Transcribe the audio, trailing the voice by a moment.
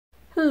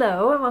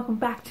Hello and welcome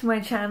back to my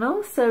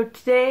channel. So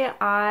today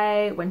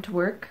I went to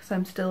work, so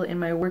I'm still in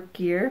my work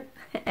gear,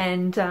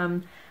 and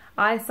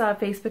I saw a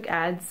Facebook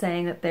ad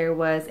saying that there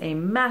was a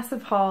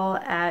massive haul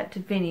at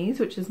Vinnies,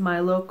 which is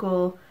my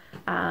local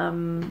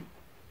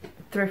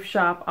thrift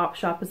shop, op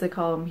shop as they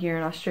call them here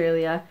in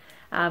Australia,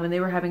 and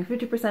they were having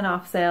 50%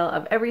 off sale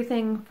of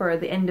everything for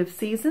the end of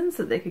season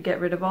so they could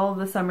get rid of all of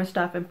the summer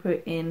stuff and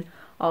put in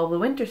all the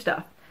winter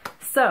stuff.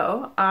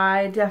 So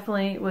I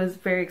definitely was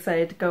very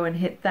excited to go and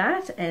hit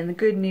that, and the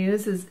good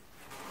news is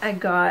I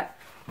got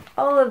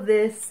all of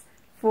this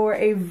for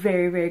a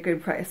very, very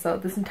good price. So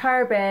this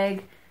entire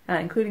bag,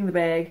 including the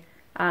bag,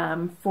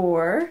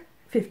 for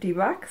 50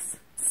 bucks.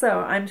 So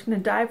I'm just going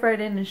to dive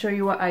right in and show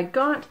you what I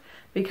got,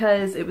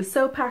 because it was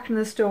so packed in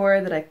the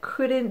store that I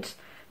couldn't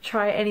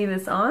try any of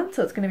this on.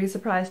 So it's going to be a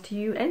surprise to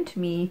you and to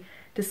me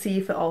to see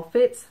if it all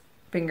fits.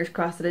 Fingers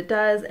crossed that it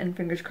does, and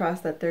fingers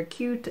crossed that they're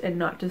cute and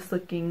not just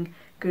looking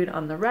good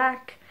on the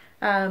rack.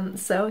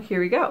 So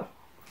here we go.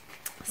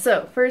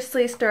 So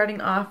firstly, starting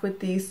off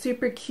with these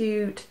super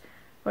cute,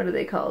 what are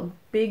they called?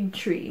 Big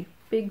Tree,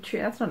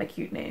 that's not a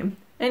cute name.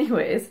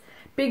 Anyways,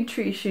 Big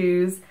Tree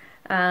shoes,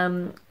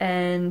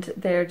 and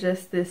they're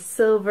just this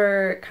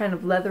silver kind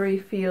of leathery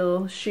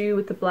feel shoe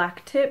with the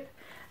black tip,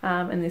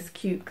 and this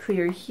cute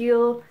clear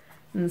heel.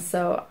 And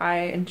so I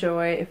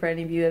enjoy, if for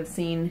any of you have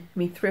seen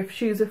me thrift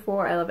shoes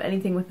before, I love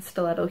anything with a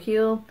stiletto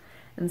heel.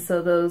 And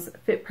so those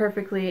fit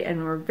perfectly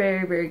and were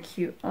very, very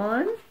cute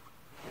on.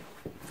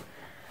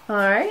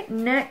 Alright,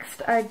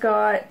 next I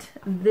got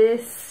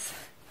this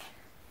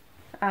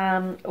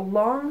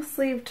long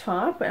sleeve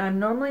top. And I'm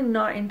normally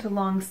not into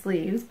long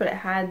sleeves, but it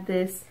had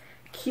this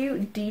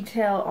cute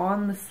detail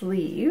on the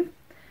sleeve.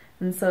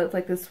 And so it's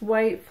like this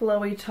white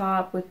flowy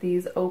top with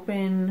these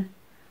open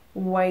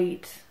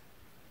white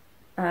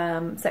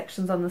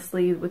sections on the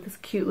sleeve with this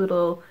cute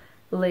little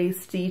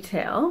lace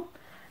detail,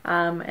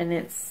 and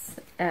it's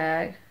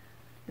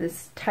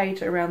this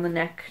tight around the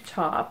neck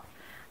top.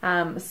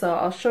 So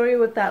I'll show you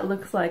what that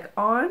looks like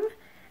on,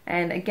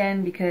 and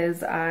again,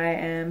 because I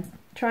am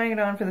trying it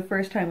on for the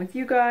first time with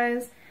you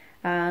guys,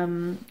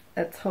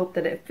 let's hope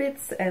that it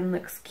fits and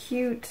looks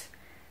cute,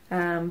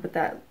 but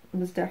that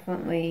was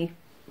definitely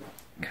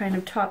kind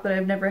of top that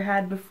I've never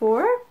had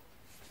before.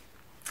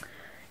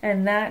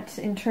 And that,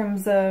 in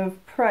terms of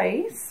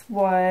price,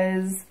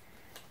 was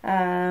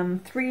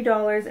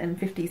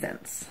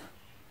 $3.50.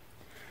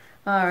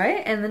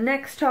 Alright, and the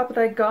next top that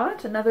I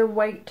got, another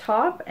white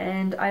top,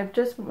 and I've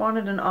just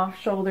wanted an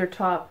off-shoulder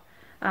top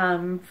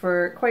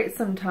for quite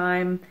some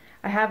time.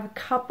 I have a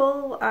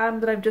couple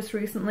that I've just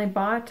recently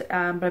bought, but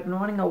I've been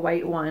wanting a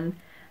white one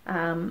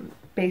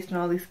based on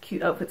all these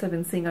cute outfits I've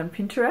been seeing on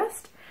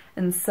Pinterest.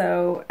 And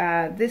so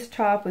this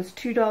top was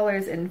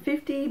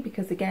 $2.50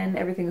 because, again,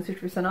 everything was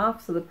 50%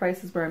 off, so the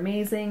prices were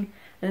amazing.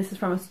 And this is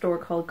from a store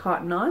called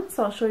Cotton On,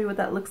 so I'll show you what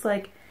that looks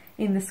like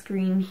in the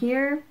screen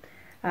here.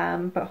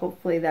 But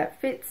hopefully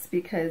that fits,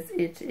 because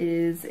it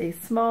is a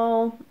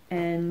small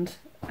and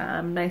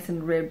nice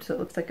and ribbed, so it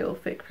looks like it will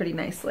fit pretty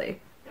nicely.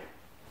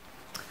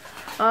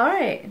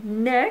 Alright,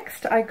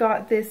 next I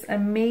got this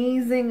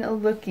amazing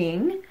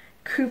looking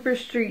Cooper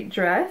Street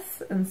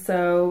dress, and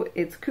so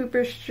it's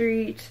Cooper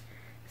Street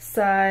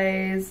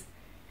size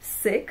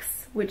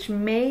 6, which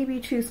may be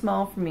too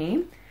small for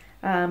me,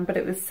 but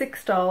it was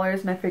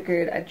 $6, and I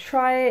figured I'd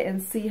try it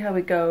and see how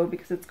it go,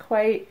 because it's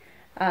quite,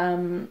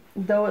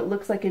 though it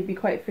looks like it'd be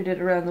quite fitted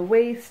around the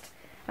waist,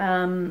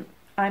 I'm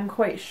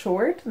quite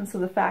short, and so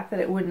the fact that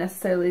it wouldn't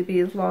necessarily be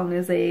as long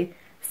as a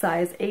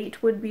size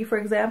 8 would be, for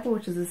example,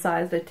 which is the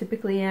size that I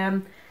typically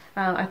am,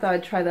 I thought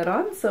I'd try that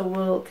on. So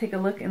we'll take a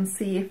look and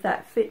see if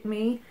that fit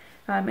me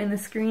in the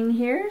screen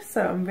here.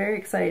 So I'm very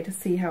excited to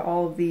see how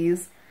all of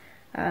these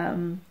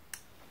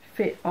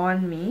fit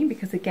on me,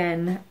 because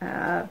again,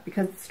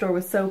 because the store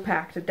was so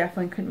packed, I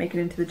definitely couldn't make it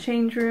into the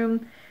change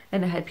room,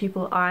 and I had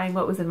people eyeing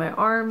what was in my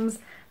arms,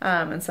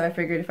 and so I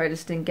figured if I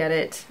just didn't get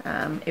it,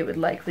 it would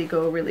likely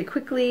go really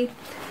quickly.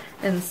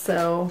 And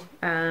so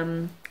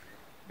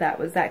that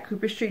was that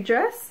Cooper Street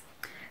dress.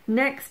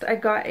 Next I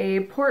got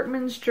a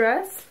Portman's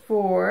dress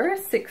for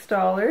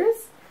 $6,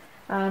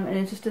 and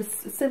it's just a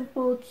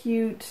simple,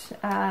 cute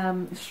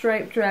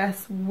striped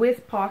dress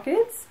with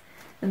pockets.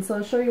 And so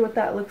I'll show you what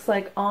that looks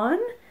like on,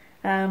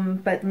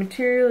 but the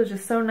material is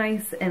just so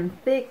nice and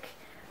thick,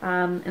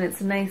 and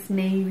it's a nice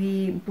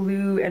navy,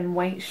 blue, and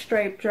white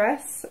striped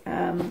dress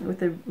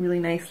with a really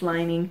nice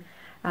lining,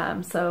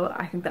 so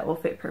I think that will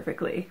fit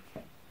perfectly.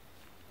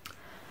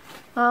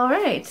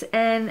 Alright,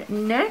 and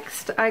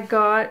next I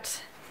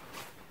got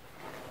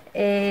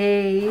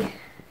another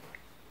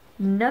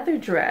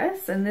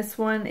dress, and this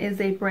one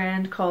is a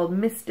brand called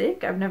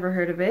Mystic. I've never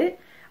heard of it.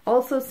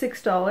 Also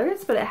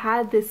 $6, but it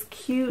had this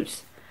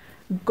cute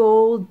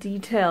gold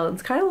detail.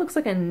 It kind of looks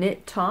like a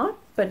knit top,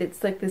 but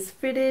it's like this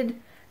fitted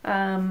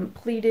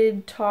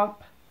pleated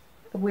top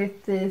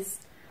with this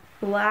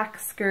black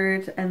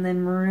skirt and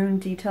then maroon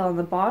detail on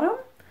the bottom.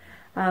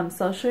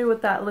 So I'll show you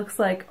what that looks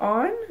like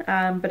on,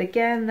 but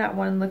again, that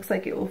one looks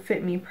like it will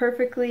fit me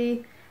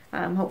perfectly.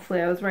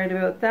 Hopefully I was right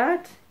about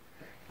that.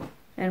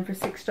 and for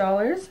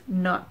 $6,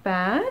 not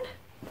bad.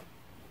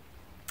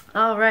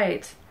 All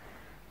right.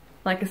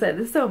 Like I said,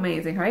 this is so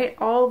amazing, right?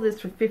 All this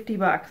for 50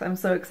 bucks. I'm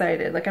so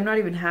excited. Like, I'm not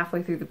even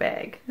halfway through the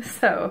bag.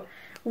 So,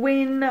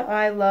 win.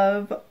 I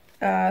love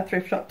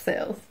thrift shop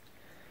sales.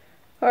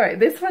 Alright,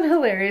 this one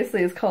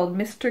hilariously is called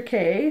Mr.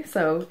 K.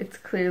 So, it's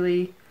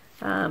clearly,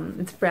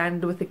 it's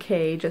branded with a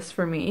K just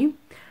for me.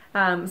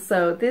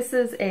 So, this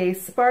is a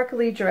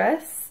sparkly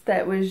dress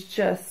that was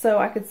just, so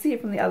I could see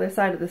it from the other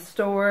side of the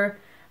store.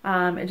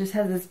 It just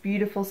has this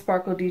beautiful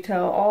sparkle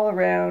detail all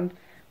around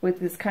with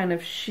this kind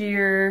of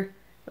sheer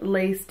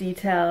lace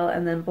detail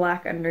and then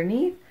black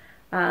underneath.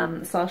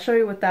 So I'll show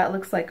you what that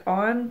looks like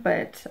on,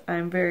 but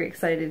I'm very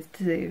excited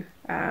to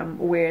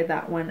wear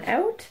that one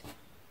out.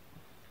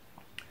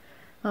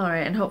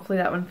 Alright, and hopefully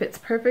that one fits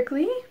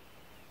perfectly.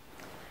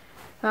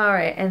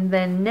 Alright, and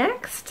then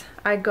next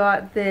I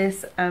got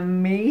this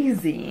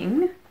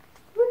amazing,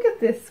 look at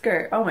this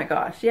skirt. Oh my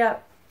gosh,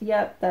 yep,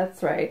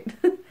 that's right.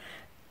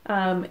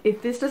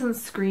 If this doesn't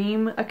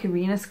scream a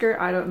Kavina skirt,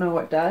 I don't know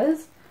what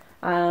does.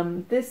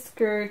 This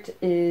skirt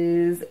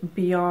is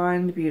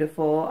beyond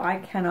beautiful. I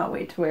cannot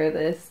wait to wear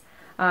this.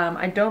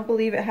 I don't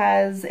believe it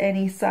has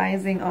any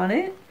sizing on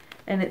it,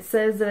 and it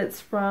says that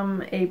it's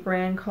from a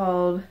brand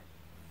called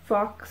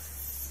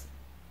Fox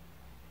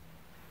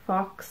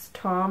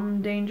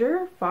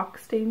Danger,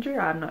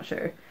 I'm not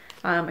sure.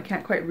 I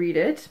can't quite read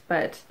it,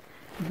 but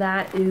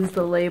that is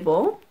the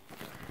label.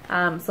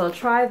 So I'll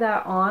try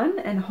that on,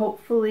 and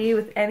hopefully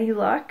with any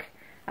luck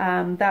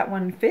that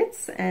one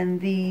fits.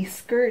 And the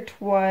skirt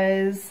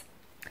was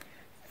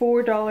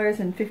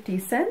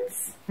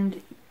 $4.50,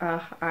 and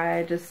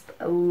I just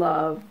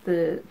love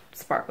the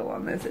sparkle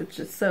on this. It's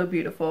just so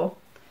beautiful.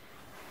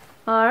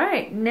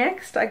 Alright,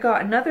 next I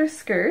got another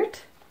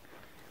skirt,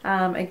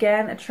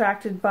 again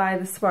attracted by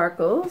the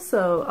sparkle,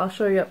 so I'll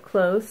show you up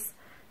close.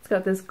 It's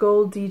got this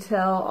gold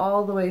detail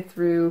all the way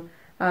through,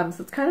 so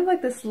it's kind of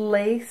like this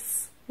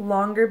lace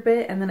longer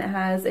bit, and then it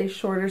has a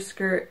shorter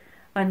skirt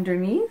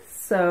underneath,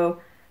 so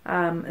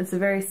it's a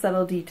very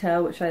subtle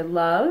detail, which I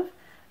love.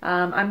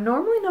 I'm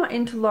normally not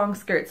into long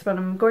skirts, but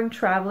I'm going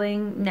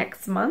traveling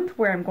next month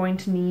where I'm going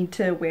to need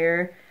to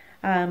wear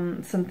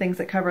some things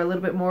that cover a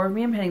little bit more of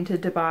me. I'm heading to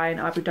Dubai and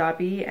Abu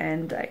Dhabi,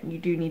 and you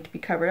do need to be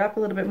covered up a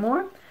little bit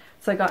more.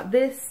 So I got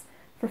this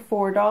for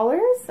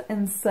 $4,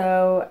 and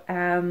so,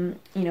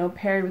 you know,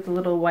 paired with a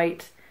little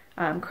white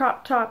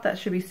crop top, that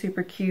should be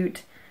super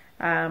cute.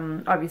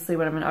 Obviously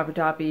when I'm in Abu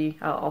Dhabi,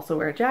 I'll also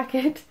wear a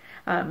jacket,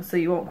 so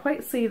you won't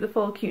quite see the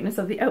full cuteness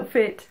of the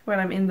outfit when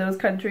I'm in those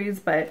countries,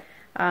 but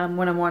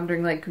when I'm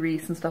wandering like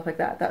Greece and stuff like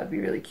that, that would be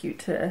really cute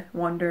to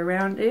wander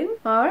around in.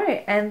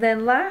 Alright, and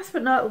then last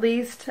but not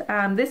least,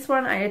 this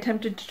one I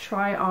attempted to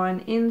try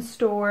on in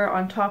store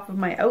on top of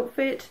my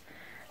outfit,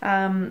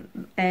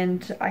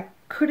 and I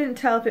couldn't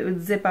tell if it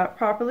would zip up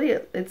properly.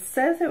 It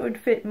says it would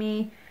fit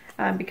me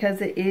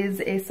because it is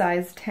a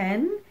size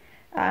 10.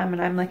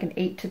 And I'm like an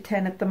 8 to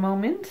 10 at the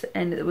moment,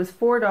 and it was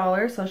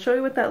 $4, so I'll show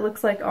you what that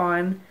looks like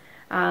on.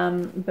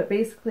 But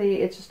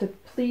basically it's just a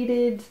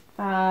pleated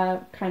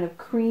kind of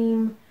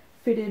cream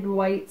fitted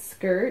white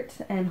skirt,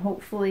 and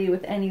hopefully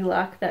with any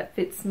luck that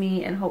fits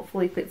me, and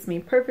hopefully fits me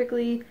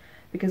perfectly,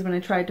 because when I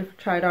tried to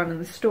try it on in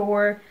the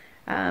store,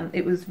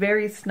 it was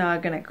very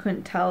snug and I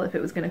couldn't tell if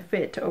it was going to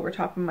fit over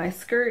top of my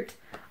skirt.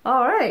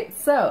 Alright,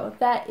 so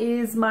that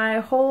is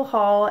my whole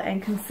haul,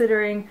 and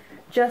considering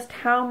just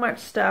how much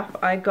stuff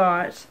I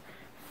got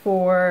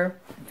for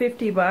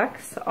 50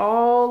 bucks,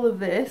 all of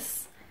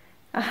this,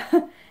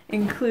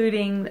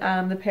 including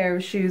the pair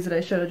of shoes that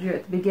I showed you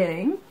at the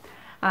beginning,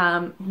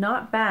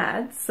 not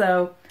bad.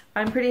 So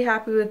I'm pretty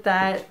happy with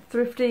that.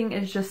 Thrifting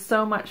is just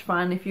so much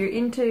fun. If you're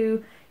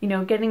into, you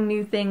know, getting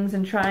new things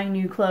and trying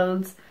new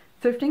clothes,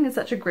 thrifting is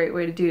such a great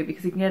way to do it,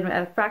 because you can get them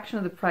at a fraction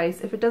of the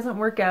price. If it doesn't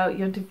work out, you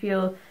don't have to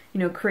feel, you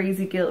know,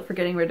 crazy guilt for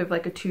getting rid of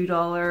like a $2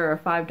 or a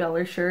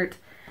 $5 shirt.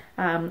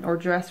 Or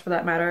dress for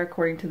that matter,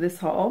 according to this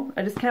haul.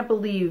 I just can't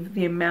believe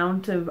the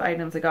amount of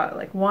items I got.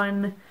 Like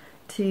 1,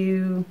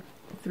 2,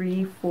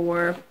 3,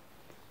 4,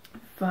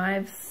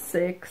 5,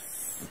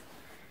 6,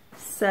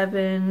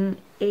 7,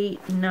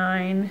 8,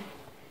 9,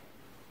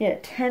 yeah,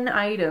 10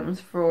 items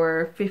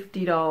for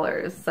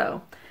 $50.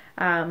 So,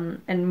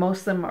 and most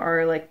of them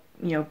are like,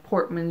 you know,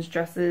 Portman's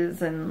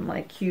dresses and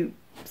like cute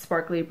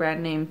sparkly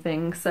brand name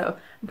things. So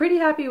I'm pretty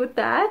happy with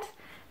that.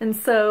 And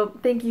so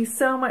thank you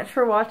so much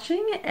for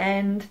watching,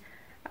 and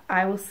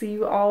I will see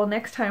you all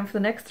next time for the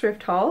next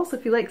thrift haul. So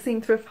if you like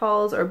seeing thrift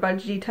hauls or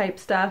budgety type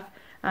stuff,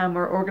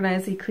 or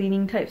organizey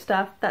cleaning type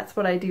stuff, that's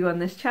what I do on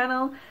this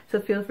channel.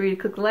 So feel free to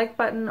click the like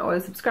button or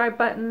the subscribe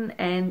button,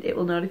 and it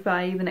will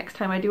notify you the next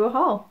time I do a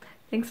haul.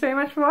 Thanks very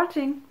much for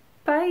watching.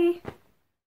 Bye!